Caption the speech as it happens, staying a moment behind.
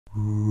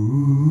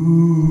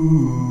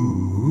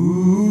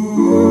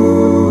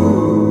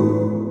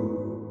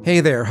Hey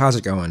there, how's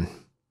it going?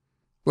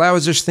 Well, I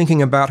was just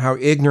thinking about how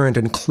ignorant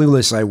and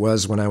clueless I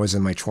was when I was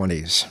in my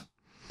 20s.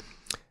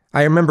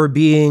 I remember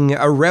being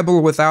a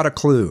rebel without a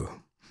clue.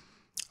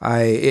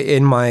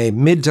 In my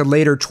mid to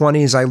later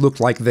 20s, I looked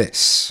like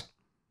this.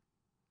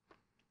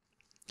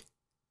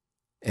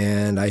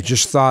 And I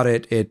just thought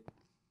it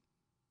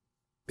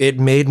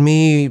made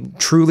me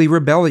truly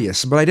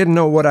rebellious, but I didn't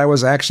know what I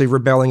was actually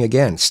rebelling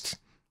against.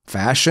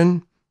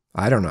 Fashion?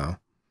 I don't know.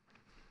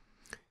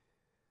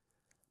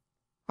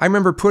 I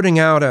remember putting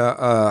out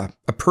a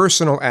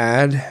personal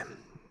ad,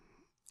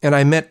 and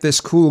I met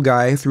this cool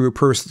guy through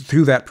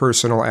that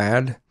personal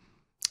ad.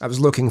 I was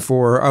looking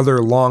for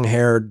other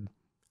long-haired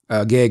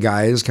gay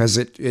guys because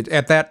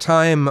at that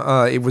time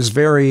it was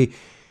very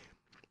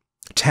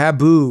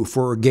taboo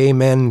for gay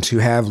men to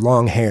have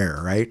long hair,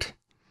 right?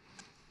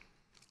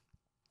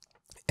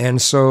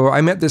 And so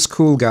I met this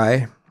cool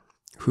guy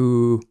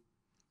who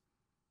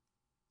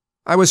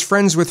I was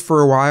friends with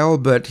for a while,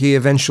 but he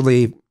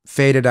eventually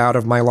faded out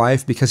of my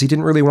life because he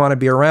didn't really want to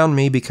be around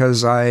me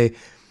because I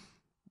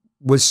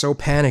was so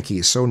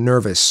panicky, so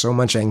nervous, so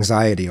much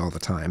anxiety all the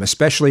time,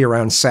 especially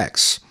around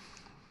sex.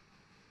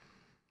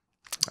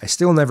 I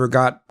still never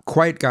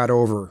quite got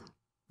over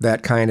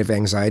that kind of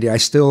anxiety. I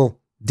still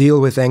deal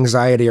with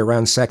anxiety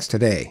around sex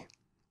today.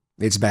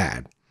 It's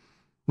bad.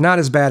 Not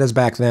as bad as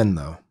back then,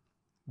 though.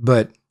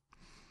 But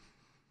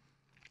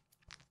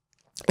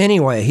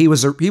anyway, he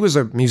was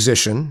a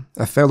musician,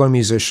 a fellow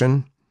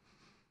musician.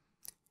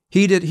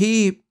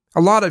 A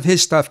lot of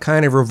his stuff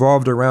kind of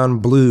revolved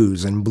around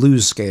blues and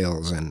blues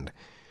scales,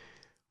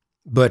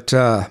 but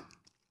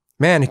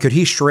man, could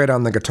he shred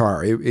on the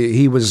guitar.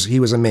 He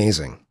was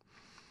amazing.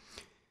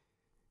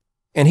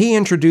 And he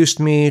introduced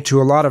me to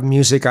a lot of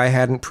music I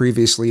hadn't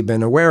previously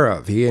been aware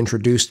of. He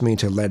introduced me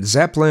to Led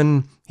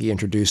Zeppelin. He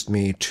introduced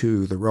me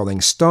to the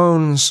Rolling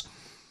Stones.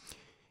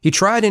 He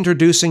tried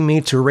introducing me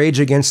to Rage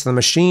Against the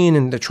Machine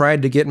and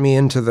tried to get me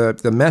into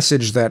the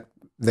message that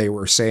they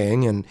were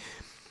saying. And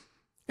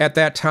at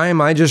that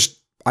time, I just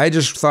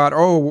thought,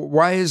 oh,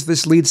 why is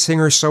this lead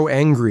singer so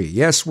angry?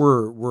 Yes,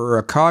 we're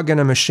a cog in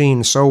a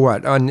machine, so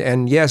what?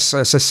 And yes,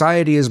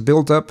 society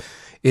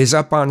is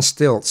up on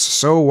stilts,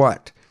 so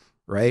what?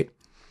 Right?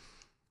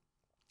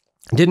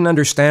 Didn't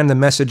understand the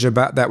message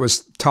that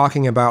was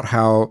talking about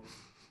how,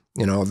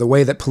 the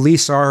way that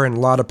police are and a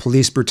lot of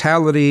police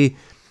brutality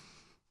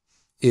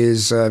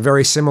is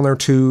very similar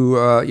to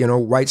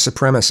white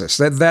supremacists.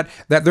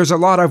 That there's a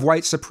lot of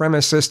white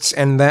supremacists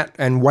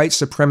and white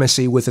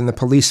supremacy within the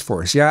police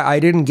force. Yeah, I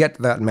didn't get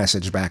that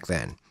message back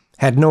then.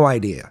 Had no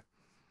idea.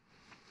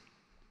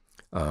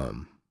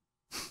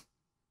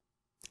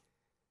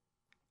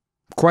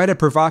 Quite a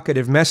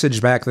provocative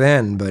message back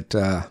then, but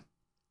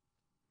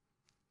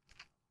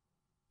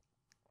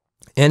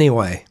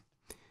anyway.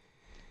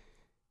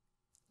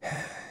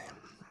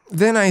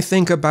 Then I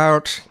think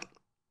about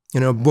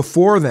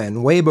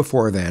way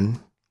before then,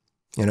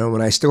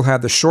 when I still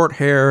had the short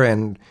hair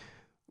and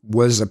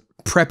was a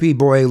preppy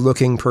boy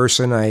looking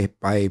person,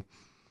 I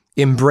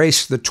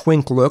embraced the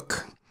twink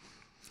look.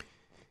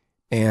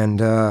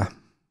 And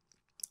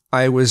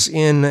I was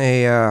in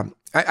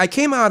I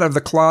came out of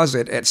the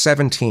closet at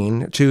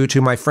 17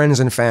 to my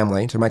friends and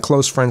family, to my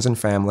close friends and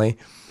family,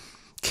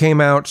 came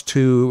out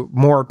to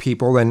more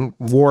people and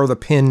wore the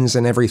pins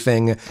and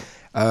everything.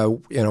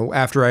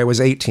 After I was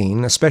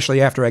 18,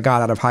 especially after I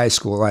got out of high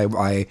school,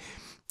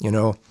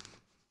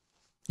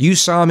 you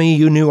saw me,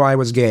 you knew I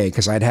was gay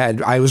because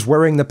I was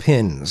wearing the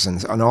pins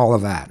and all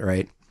of that,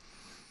 right?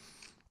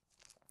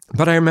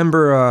 But I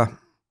remember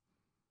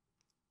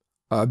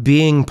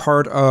being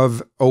part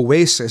of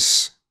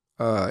Oasis.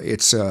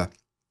 It's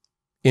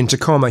in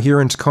Tacoma. Here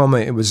in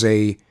Tacoma, it was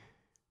a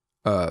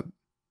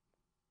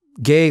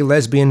gay,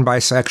 lesbian,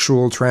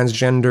 bisexual,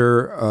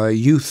 transgender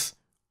youth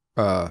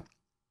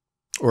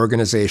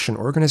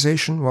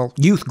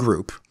youth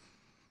group.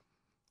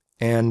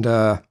 And,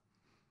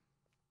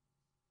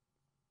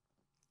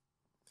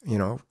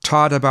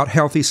 taught about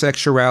healthy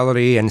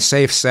sexuality and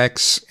safe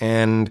sex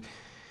and,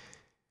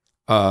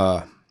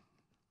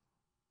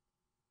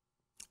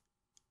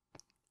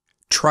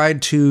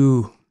 tried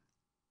to,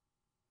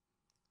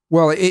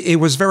 it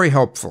was very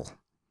helpful.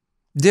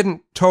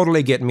 Didn't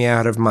totally get me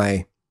out of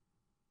my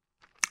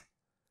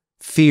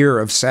fear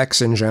of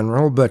sex in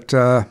general, but,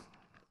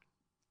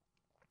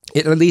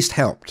 it at least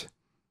helped.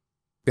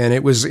 And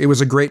it was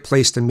a great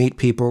place to meet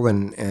people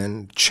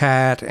and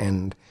chat,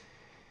 and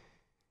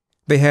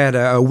they had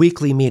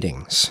weekly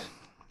meetings.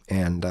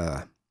 And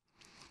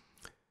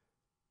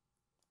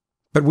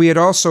but we had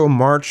also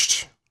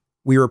marched.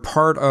 We were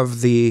part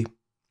of the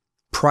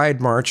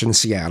Pride March in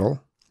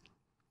Seattle.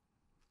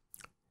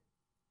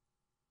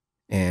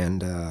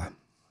 And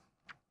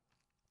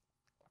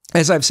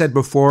as I've said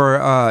before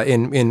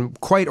in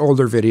quite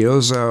older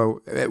videos,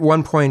 at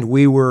one point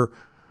we were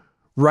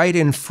right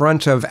in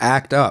front of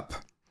ACT UP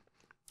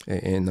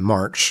in the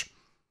march.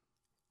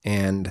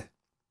 And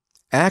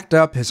ACT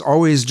UP has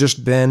always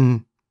just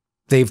been,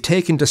 they've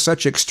taken to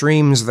such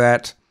extremes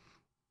that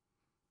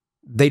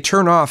they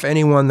turn off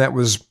anyone that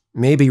was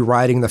maybe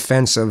riding the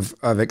fence of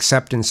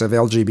acceptance of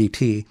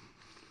LGBT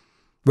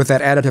with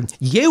that attitude,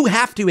 you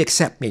have to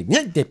accept me.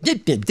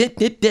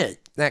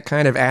 That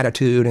kind of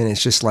attitude, and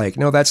it's just like,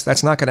 no,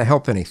 that's not going to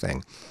help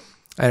anything.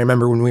 I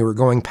remember when we were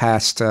going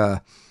past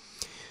at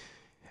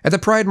the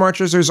Pride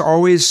marches, there's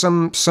always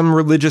some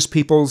religious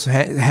people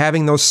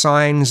having those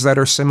signs that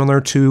are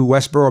similar to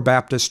Westboro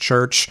Baptist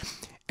Church,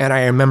 and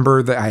I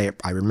remember that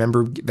I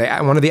remember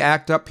one of the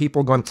ACT UP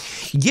people going,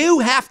 "You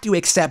have to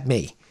accept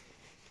me,"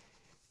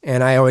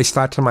 and I always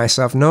thought to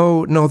myself,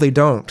 no, they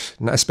don't,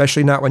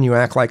 especially not when you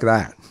act like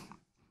that.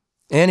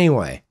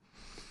 Anyway.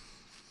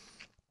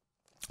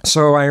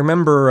 So I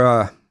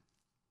remember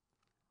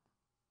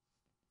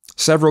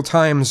several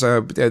times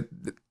at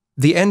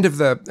the end of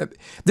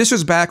this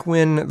was back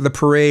when the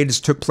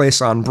parades took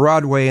place on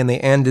Broadway and they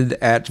ended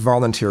at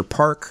Volunteer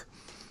Park.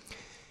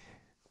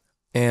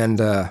 And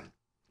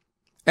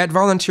at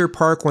Volunteer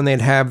Park, when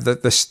they'd have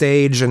the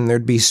stage and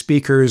there'd be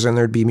speakers and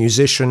there'd be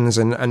musicians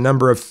and a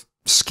number of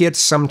skits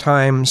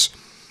sometimes.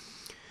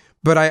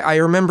 But I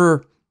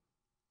remember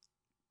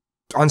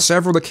on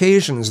several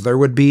occasions there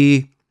would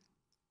be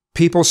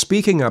people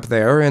speaking up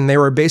there, and they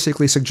were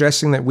basically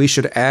suggesting that we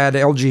should add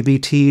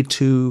LGBT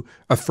to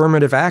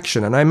affirmative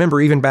action. And I remember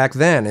even back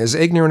then, as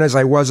ignorant as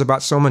I was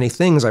about so many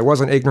things, I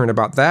wasn't ignorant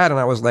about that. And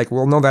I was like,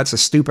 well, no, that's a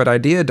stupid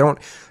idea. Don't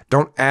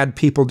add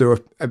people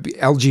to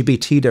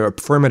LGBT to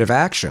affirmative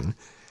action.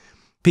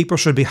 People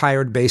should be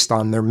hired based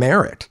on their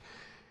merit,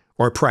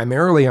 or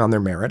primarily on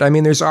their merit. I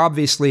mean, there's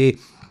obviously,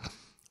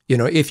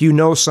 if you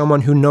know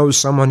someone who knows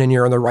someone and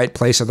you're in the right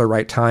place at the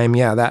right time,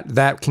 yeah,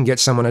 that can get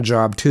someone a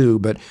job too.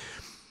 But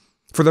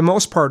for the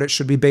most part, it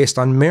should be based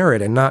on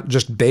merit and not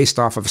just based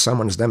off of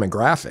someone's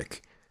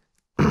demographic.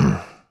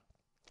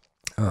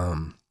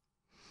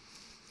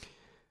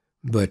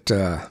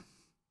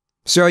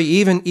 So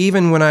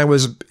even when I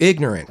was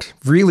ignorant,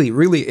 really,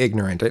 really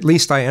ignorant, at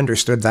least I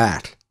understood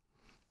that.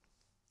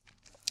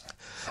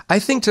 I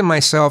think to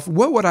myself,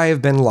 what would I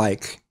have been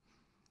like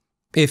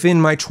if in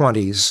my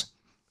 20s,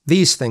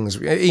 these things,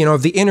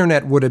 if the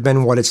internet would have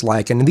been what it's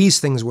like and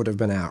these things would have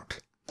been out?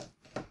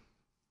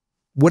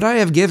 Would I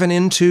have given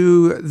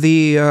into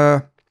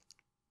the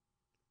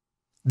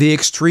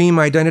extreme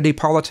identity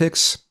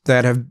politics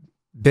that have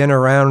been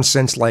around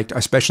since,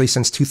 especially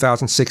since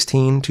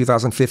 2016,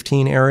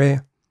 2015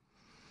 area?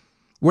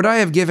 Would I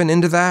have given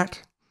into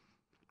that?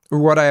 Or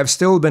would I have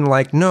still been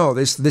like, no,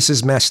 this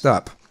is messed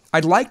up?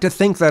 I'd like to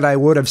think that I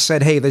would have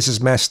said, hey, this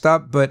is messed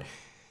up, but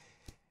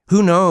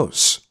who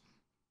knows?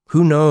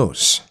 Who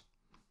knows?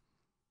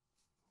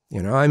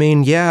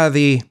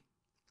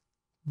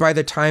 By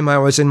the time I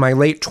was in my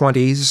late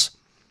 20s,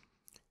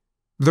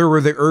 there were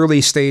the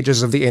early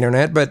stages of the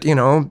internet, but,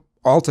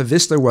 Alta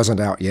Vista wasn't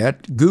out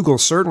yet. Google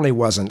certainly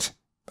wasn't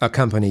a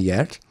company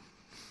yet.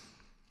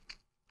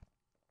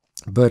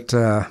 But,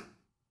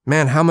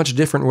 man, how much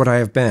different would I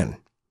have been?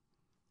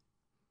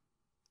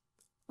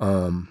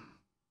 I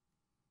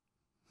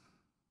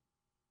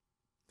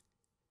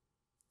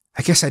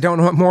guess I don't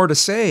know what more to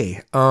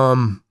say.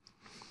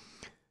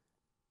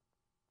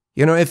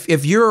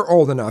 If you're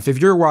old enough, if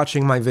you're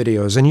watching my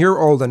videos and you're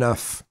old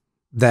enough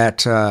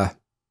that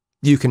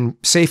you can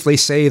safely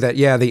say that,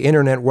 yeah, the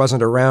internet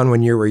wasn't around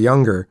when you were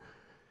younger,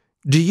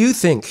 do you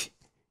think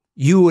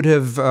you would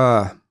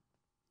have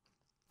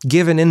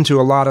given into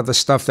a lot of the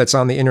stuff that's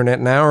on the internet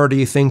now, or do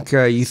you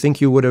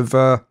think you would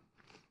have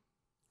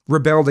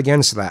rebelled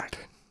against that?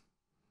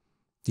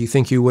 Do you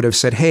think you would have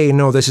said, hey,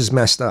 no, this is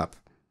messed up?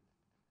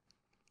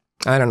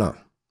 I don't know.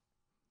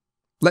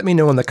 Let me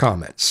know in the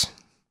comments.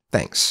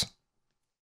 Thanks.